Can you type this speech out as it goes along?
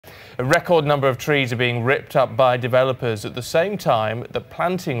A record number of trees are being ripped up by developers at the same time that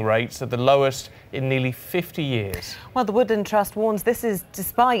planting rates are the lowest in nearly 50 years. Well, the Woodland Trust warns this is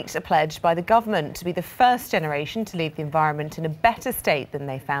despite a pledge by the government to be the first generation to leave the environment in a better state than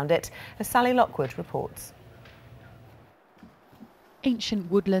they found it, as Sally Lockwood reports. Ancient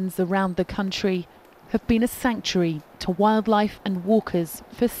woodlands around the country have been a sanctuary to wildlife and walkers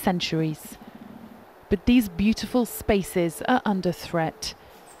for centuries. But these beautiful spaces are under threat.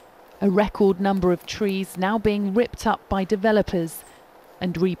 A record number of trees now being ripped up by developers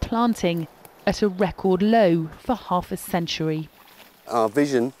and replanting at a record low for half a century. Our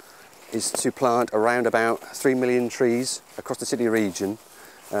vision is to plant around about 3 million trees across the city region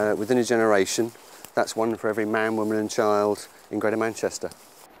within a generation. That's one for every man, woman and child in Greater Manchester.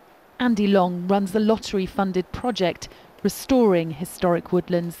 Andy Long runs the lottery-funded project Restoring Historic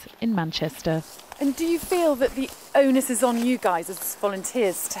Woodlands in Manchester. And do you feel that the onus is on you guys as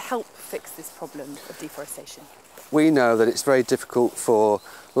volunteers to help fix this problem of deforestation? We know that it's very difficult for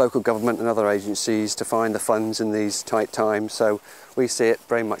local government and other agencies to find the funds in these tight times, so we see it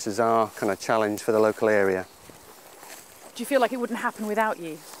very much as our kind of challenge for the local area. Do you feel like it wouldn't happen without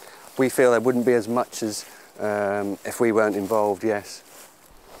you? We feel there wouldn't be as much as if we weren't involved, yes.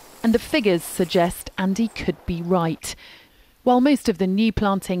 And the figures suggest Andy could be right. While most of the new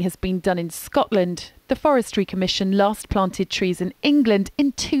planting has been done in Scotland, the Forestry Commission last planted trees in England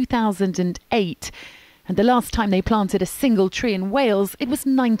in 2008. And the last time they planted a single tree in Wales, it was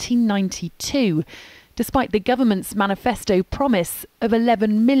 1992, despite the government's manifesto promise of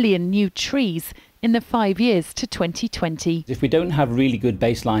 11 million new trees in the 5 years to 2020. If we don't have really good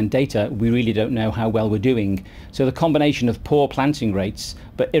baseline data, we really don't know how well we're doing. So the combination of poor planting rates,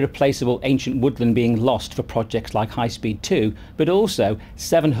 but irreplaceable ancient woodland being lost for projects like High Speed 2, but also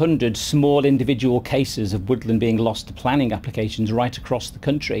 700 small individual cases of woodland being lost to planning applications right across the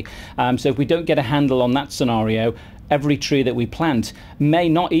country. So if we don't get a handle on that scenario, every tree that we plant may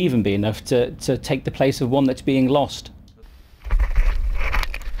not even be enough to take the place of one that's being lost.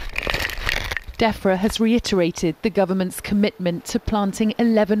 DEFRA has reiterated the government's commitment to planting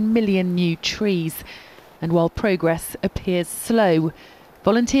 11 million new trees. And while progress appears slow,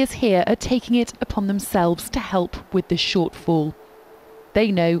 volunteers here are taking it upon themselves to help with the shortfall.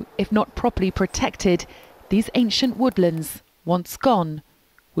 They know if not properly protected, these ancient woodlands, once gone,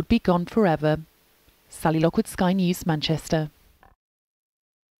 would be gone forever. Sally Lockwood, Sky News, Manchester.